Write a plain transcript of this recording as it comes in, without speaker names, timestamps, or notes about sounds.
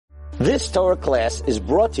This Torah class is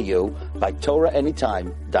brought to you by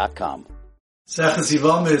TorahAnytime.com. Sechus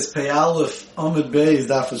Yevamos, Pei Aleph, Amud Beis,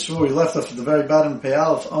 Daf Shur. We left off at the very bottom, Pei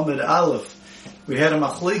Aleph, Amud Aleph. We had a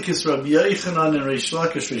machlekes Rabbi Yochanan and Reish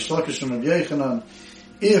Lakish and Rabbi Yochanan.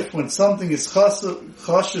 If, when something is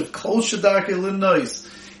chashuv, kol shedarkei limnois,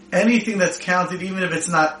 anything that's counted, even if it's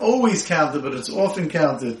not always counted, but it's often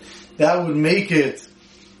counted, that would make it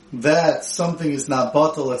that something is not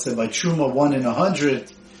batal, let's say by Truma 1 in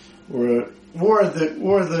 100, or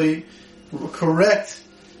the correct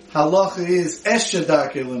halacha is eshe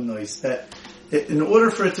darkei limnois, that in order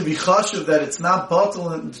for it to be chashuv, that it's not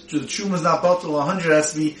batal, the Truma is not batal 100, it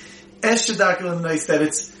has to be eshe darkei limnois, that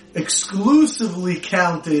it's exclusively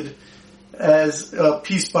counted as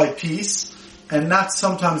piece by piece, and not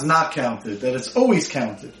sometimes not counted, that it's always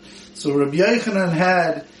counted. So Rabbi Yochanan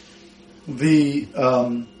had the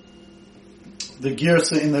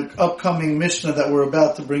girsa in the upcoming Mishnah that we're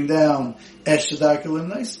about to bring down, Esh Shadarkei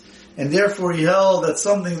Limnais, and therefore he held that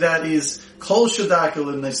something that is Kol Shadarkei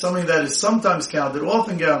Limnais, something that is sometimes counted,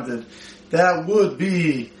 often counted, that would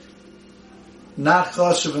be not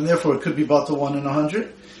chashuv, and therefore it could be batal 1 in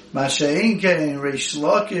 100. Masha'inke and Reish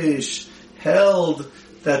Lakish held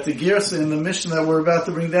that the girsa in the Mishnah that we're about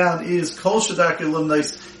to bring down is Kol Shadarkei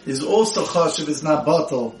Limnais, is also chashuv, is not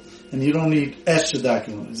batal, and you don't need Esh Shadarkei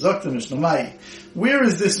Limnais. Zok the Mishnah Mai. Where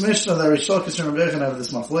is this Mishnah that Reish Lakish and Rabbi Yochanan have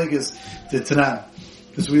this machlekes to Tanan?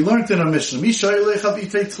 Because we learned in a Mishnah,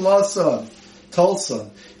 Tolson.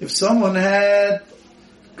 If someone had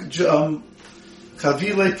chavile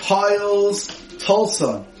piles,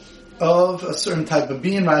 Tolson, of a certain type of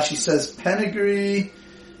bean, Rashi says penegri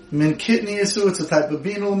min kitni yisu, it's a type of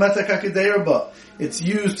bean, it's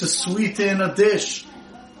used to sweeten a dish.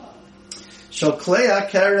 Shalklei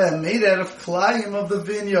kerem, made out of klayim of the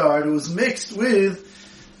vineyard, it was mixed with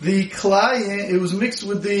the klayim, it was mixed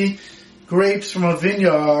with the grapes from a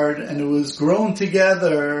vineyard, and it was grown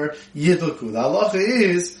together, yidluku. The halacha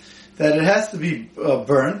is that it has to be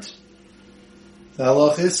burnt. The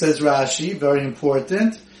halacha is, says Rashi, very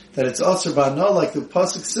important, that it's asur bano, like the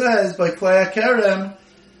pasuk says by klei kerem,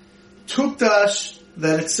 tukdash,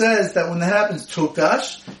 that it says that when it happens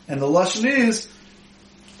tukdash, and the lashon is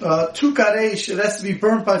tukaresh, it has to be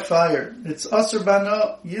burnt by fire. It's asur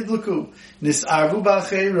bano yidluku nisarvu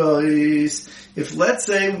b'acheiros. If let's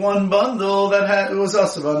say one bundle it was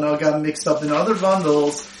asur bano got mixed up in other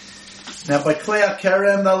bundles. Now by klei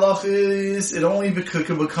kerem, the halach is it only could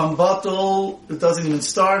become batal. It doesn't even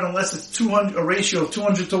start unless it's a ratio of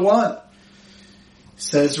 200 to 1.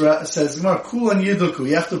 Says Gemara, kulan yidluku.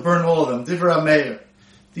 You have to burn all of them. Divrei Rameir.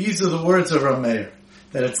 These are the words of Rameir,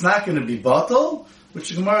 that it's not going to be batal, which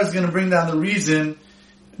the Gemara is going to bring down the reason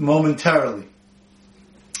momentarily.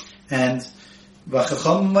 And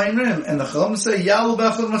v'chacham ma'imrim, and the Chacham say yalu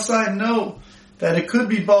b'echad masayim. No, that it could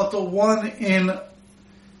be batal 1 in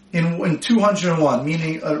 201,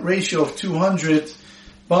 meaning a ratio of 200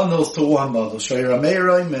 bundles to 1 bundle. Because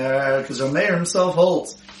Rameir himself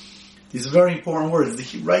holds. These are very important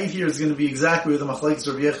words. Right here is going to be exactly where the machlekes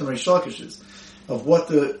of Rabbi Yochanan and Reish Lakish is, of what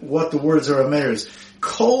the words are Rameir's.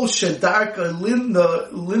 Kol shedarkei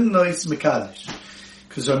limnois mekadesh.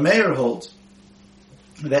 Because Rameir holds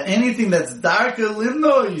that anything that's darkei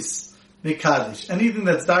limnois mekadesh, anything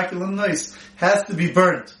that's darkei limnois has to be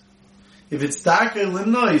burnt. If it's darkei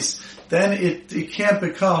limnois, then it can't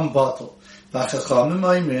become batal. V'chachamim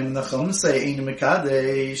ma'imrim, the Chacham say ein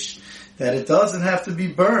mekadesh, that it doesn't have to be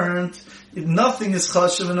burnt. Nothing is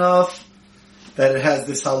chashuv enough that it has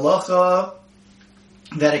this halacha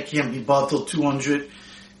that it can't be batal 200,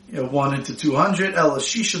 1 into 200. El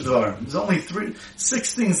shisha dvar. There's only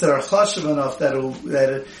 6 things that are chashuv enough that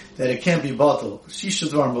it can't be batal. Shisha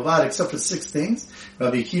dvar mavad, except for 6 things.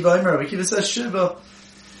 Rabbi Akiva says shiva.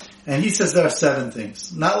 And he says there are 7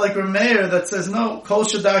 things. Not like Rameir that says, no, kol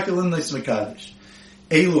shadarkei limnois mekadesh.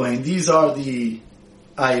 Eluain, these are the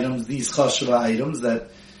items, these chashuv items that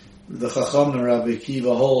the Chacham and Rabbi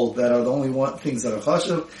Akiva hold that are the only things that are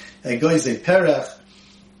chashuv. Egoize perech,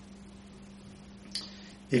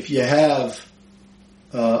 if you have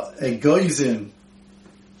a goizim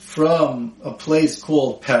from a place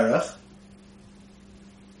called perech,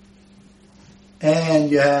 and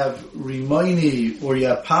you have rimoni, or you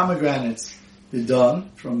have pomegranates, bidan,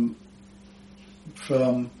 from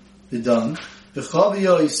bidan,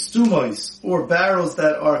 v'chaviyos stumois, or barrels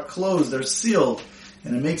that are closed, they're sealed,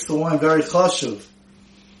 and it makes the wine very chashuv.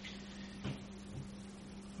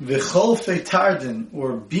 V'cholfei tardin,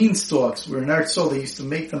 or beanstalks, where in Eretz Yisrael they used to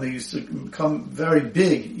make them, they used to become very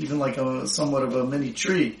big, even like somewhat of a mini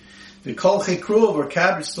tree. V'kolchei kruv, or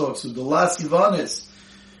cabbage stalks, u'dolas Yavanis,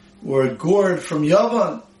 or a gourd from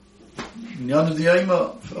Yavan, Minyan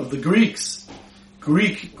Diyayma of the Greeks,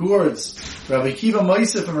 Greek gourds. Rabbi Kiva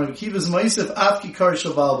Moisef and Rabbi Kiva's Moisef, Af Kikar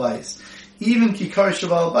Shaval Bais. Even Kikar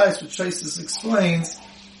Shaval Bais, which Shaisis explains,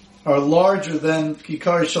 are larger than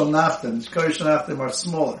Kikar Shal Naftim. Kikar Shal Naftim are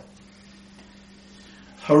smaller.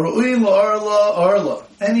 Haru'in Arla Arla.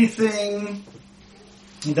 Anything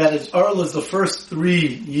that is Arla is the first 3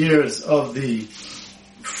 years of the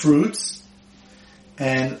fruits.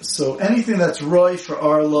 And so anything that's Roy for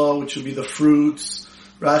Arla, which would be the fruits,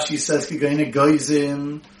 Rashi says Kigayna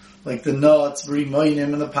Goizim, like the nuts, Bri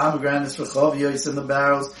Moinim, and the pomegranates for Chavyos and the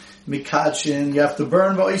barrels, Mikachin, you have to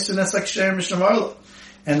burn Va'oisun Esak Sher Mishram Arla.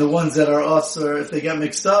 And the ones that are usher, if they get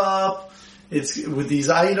mixed up, it's with these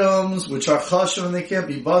items, which are chashav and they can't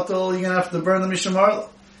be batal, you're gonna have to burn the misham arla.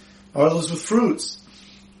 Arla's with fruits.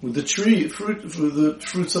 With the tree, with the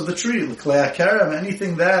fruits of the tree. The klei akarim,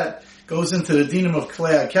 anything that goes into the dinam of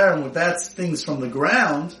klei akarim, with that's things from the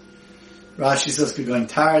ground, Rashi says, going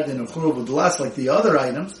tired in a churub l'das, like the other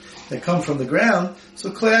items that come from the ground.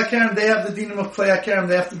 So klei akarim, they have the dinam of klei akarim,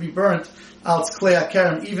 they have to be burnt out klei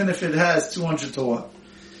akarim, even if it has 200 to 1.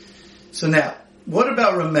 So now, what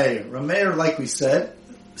about Rameir? Rameir, like we said,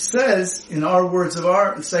 says, in our words of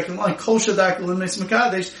our second line, Kol Shadak L'Nis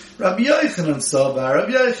Mekadesh, Rabbi Yochanan Sabar.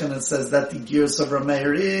 Rabbi Yochanan says that the gears of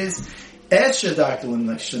Rameir is Es Shadak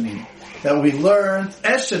L'Nis Shanim. That we learned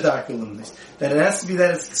Es Shadak L'Nis. That it has to be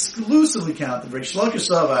that it's exclusively counted. Reish Lakish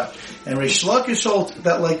Sabar. And Reish Lakish hold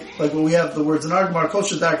that like what we have the words in our Gemara, Kol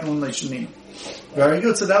Shadak L'Nis Shanim. Very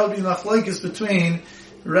good. So that would be machlokes between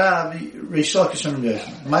Rabbi Reish Lakish and Rabbi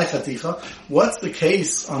Yochanan. My chaticha. What's the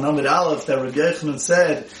case on Amid Aleph that Rabbi Yochanan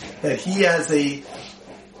said that he has a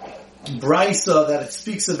brisa that it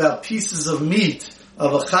speaks about pieces of meat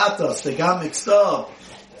of a chatas that got mixed up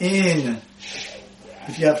in,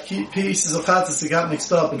 if you have pieces of chatas that got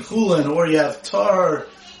mixed up in chulin, or you have tar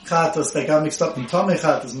chatas that got mixed up in tamei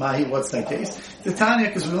chatas, mahi, what's that case? The Tanya,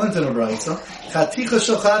 because we learned in a brisa, chaticha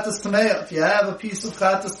shel chatas tameya. If you have a piece of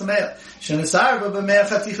chatas tameya, shenisarva b'mei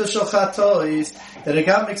chaticha shel chatois, that it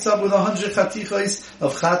got mixed up with 100 chatichos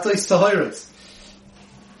of chatois tahoros,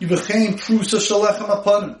 you became prusa shel lechem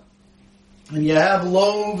aponim, and you have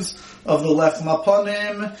loaves of the lechem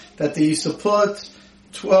aponim that they used to put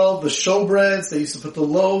 12, the showbreads, they used to put the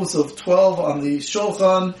loaves of 12 on the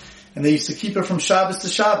shulchan, and they used to keep it from Shabbos to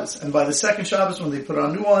Shabbos. And by the second Shabbos, when they put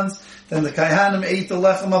on new ones, then the Kaihanim ate the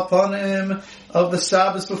lechem aponim of the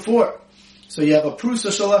Shabbos before. So you have a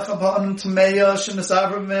prusa shel lechem aponim tameya,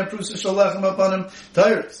 shenisavra b'mei prusa shel lechem aponim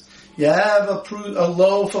tayros. You have a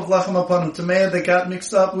loaf of lechem aponim tameya that got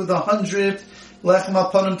mixed up with 100 lechem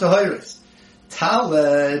aponim tayros.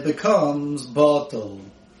 Tale becomes batal.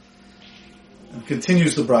 And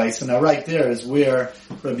continues the brayso. And now right there is where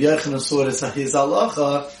Rabbi Yochanan saw his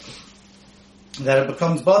halacha, that it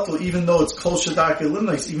becomes batal, even though it's kol shadak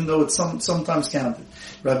elimnos, even though it's sometimes counted.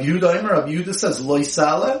 Rabbi Yehuda says loy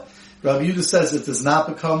saleh. Rabbi Yehuda says it does not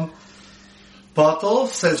become batal.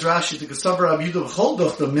 Says Rashi to Kasav Rabbi Yehuda v'chol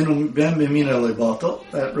dochta min ben b'mina loy batal.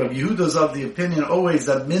 That Rabbi Yehuda is of the opinion always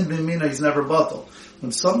that min b'mina is never batal.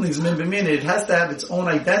 When something's min b'mina, it has to have its own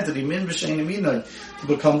identity, min b'shein mina, to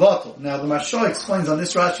become batal. Now the Mashal explains on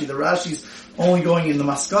this Rashi, the Rashi's only going in the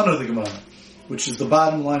maskana of the Gemara, which is the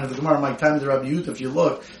bottom line of the Gemara. My time of the Rabbi Yehuda, if you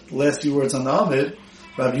look, the last few words on the Amid,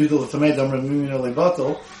 Rabbi Yehuda l'tamei dam remimina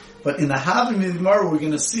lebatal. But in the Havim of the Gemara, we're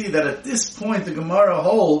going to see that at this point the Gemara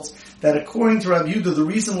holds that according to Rabbi Yehuda, the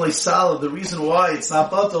reason leisala, the reason why it's not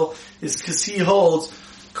batal, is because he holds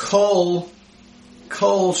kol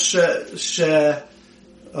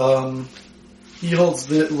he holds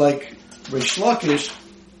the, like Reish Lakish,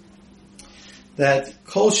 that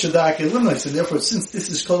kol shadak elimnos, and therefore since this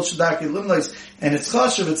is kol shadak elimnos and it's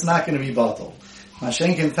chashuv, it's not going to be batal.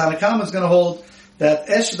 Mashenkin Tanakama is going to hold that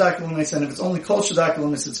es shadak elimnos, and if it's only kol shadak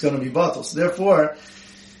elimnos, it's going to be batal. So therefore,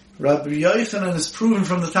 Rabbi Yochanan is proven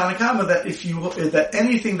from the Tanakama that that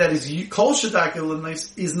anything that is kol shadak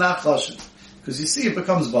elimnos is not chashuv, because you see it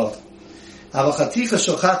becomes batal. Now, the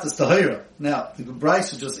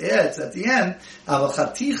Brayso just adds at the end,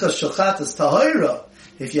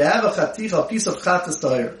 if you have a piece of chatas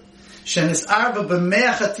tahira, shenis arba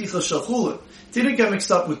b'mei chaticha shachulin, didn't get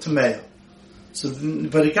mixed up with tameya. So,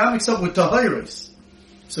 but it got mixed up with tahiris.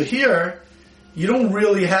 So here, you don't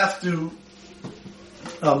really have to,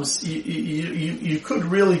 you could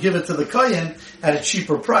really give it to the kohen at a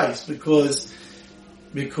cheaper price because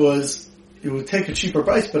it would take a cheaper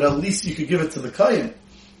price, but at least you could give it to the kohen.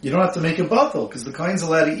 You don't have to make it batal, because the kohen's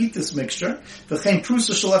allowed to eat this mixture. V'chein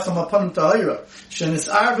prusa shalechem apanim tahira, shenis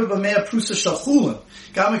arba b'mei prusa shachulin.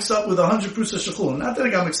 Got mixed up with 100 prusa shachulin. Not that it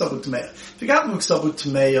got mixed up with tameya. If it got mixed up with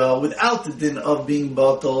tameya, without the din of being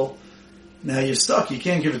batal, Now you're stuck. You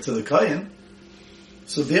can't give it to the kohen.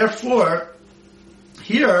 So therefore,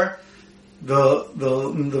 here the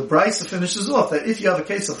brisa finishes off that if you have a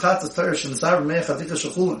case of chatas tarish and zar mei chadika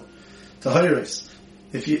shechulin tahiris,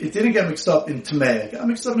 if it didn't get mixed up in tamei, it got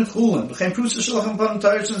mixed up in chulin. B'chein prusa shalachem pan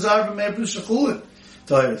tarish and zar mei prusa shechulin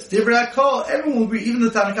tahiris. Divrak kol, everyone would agree. Even the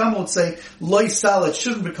Tanna Kamma would say loy salad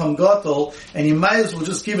shouldn't become gadol, and you might as well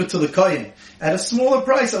just give it to the kohen at a smaller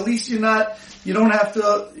price. At least you don't have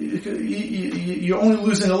to. You're only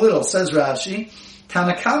losing a little. Says Rashi.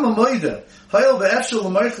 Tanna Kamma moida. Hayel ve'efshel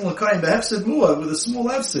l'maychel l'kayin behefsid muad with a small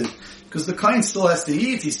efsid, because the kain still has to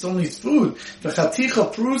eat, he still needs food.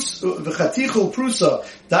 V'chaticha prusa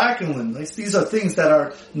darken limnais. These are things that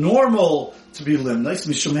are normal to be limnais.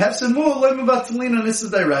 Mishum hefsid muad le'im batalin on issa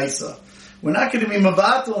deraisa. We're not going to be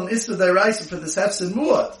mavatal on issa deraisa for this hefsid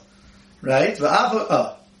muad, right?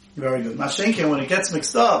 Very good. Mashenke, when it gets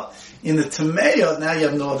mixed up in the tameya, now you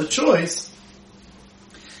have no other choice.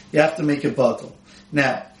 You have to make it batal.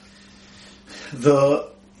 Now, the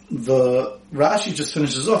Rashi just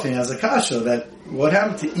finishes off and he has a kasha that what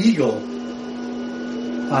happened to eagle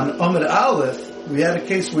on Amud Aleph, we had a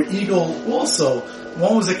case where eagle also,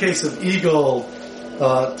 one was a case of eagle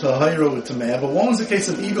to Hayro with Tameh, but one was a case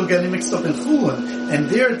of eagle getting mixed up in Chulin, and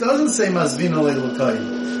there it doesn't say Mazvina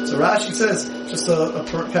Leilukayim. So Rashi says, just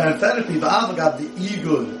parenthetically, V'avagab the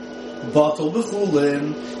eagle Batal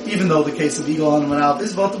b'chulin, even though the case of eagle on Manal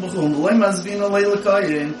is batal b'chulin, v'lei mazvina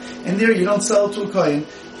leilakayin, and there you don't sell it to a kayin.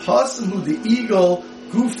 Hasamu the eagle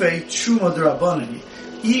gufei truma d'rabbanan,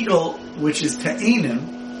 eagle which is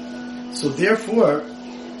ta'enim, so therefore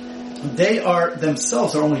they are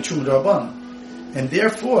themselves are only truma d'rabbanan, and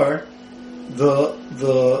therefore the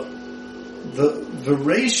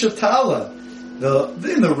reisha tala.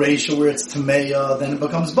 In the ratio where it's tameya, then it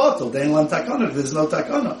becomes batal. Then lam takana, there's no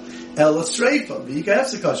takana. Ela streifa, v'yika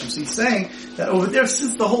hefsekashim. So he's saying that over there,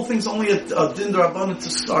 since the whole thing's only a din d'rabbanan to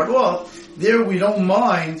start off, there we don't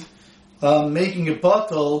mind making it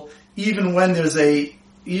batal, even when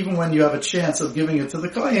you have a chance of giving it to the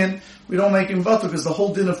kohen, we don't make him batal because the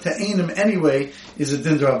whole din of ta'enim anyway is a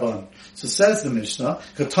din d'rabbanan. So says the Mishnah,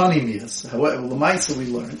 katani miyas. However, l'maisa we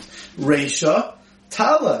learned reisha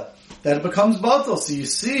tala, that it becomes batal. So you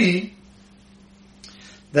see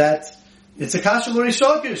that it's a kasha l'Reish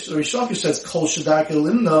Lakish. Reish Lakish says kol shedarke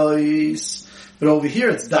limnais, but over here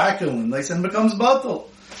it's darke limnais and it becomes batal.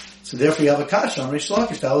 So therefore you have a kasha on Reish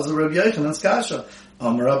Lakish. That was the Rabbi Yochanan's kasha.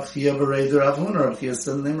 Rav Chia b'reider Rav Huna. Rav Chia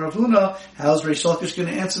said the name Rav Huna. How's Reish Lakish going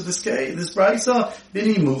to answer this brisa?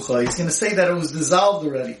 Bini mucha. He's going to say that it was dissolved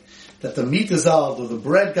already, that the meat dissolved or the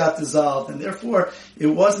bread got dissolved, and therefore it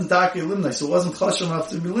wasn't darke limnais. It wasn't kosher enough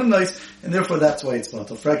to be limnais, and therefore that's why it's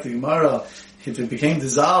batal. Frak the Gemara. If it became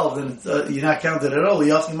dissolved and you're not counted at all,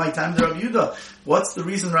 Yachim my time to Rav Yehuda. What's the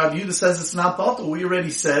reason Rav Yehuda says it's not batal? We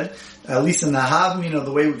already said, at least in the Havmin,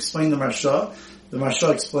 the way we explained the Marsha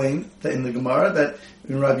explained that in the Gemara that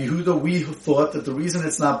in Rav Yehuda we thought that the reason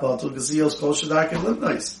it's not batal because he was kol shedarke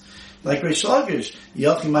limnais. Like Reish Lakish,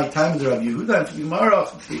 Yachim my time to Rav Yehuda, and for the Gemara,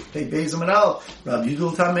 Pei Beis Amanal, Rav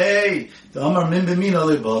Yehuda Tamei, the Amar Min B'mina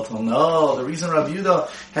Le'batal. No, the reason Rav Yehuda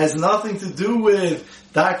has nothing to do with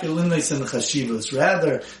darke limnais and the chashivas.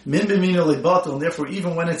 Rather, Min B'mina Le'batal, and therefore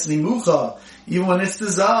even when it's nimucha, even when it's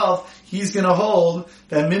dissolved, he's going to hold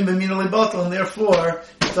that Min B'mina Le'batal, and therefore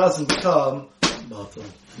it doesn't become batal.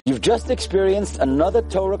 You've just experienced another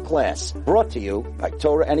Torah class brought to you by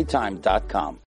TorahAnytime.com.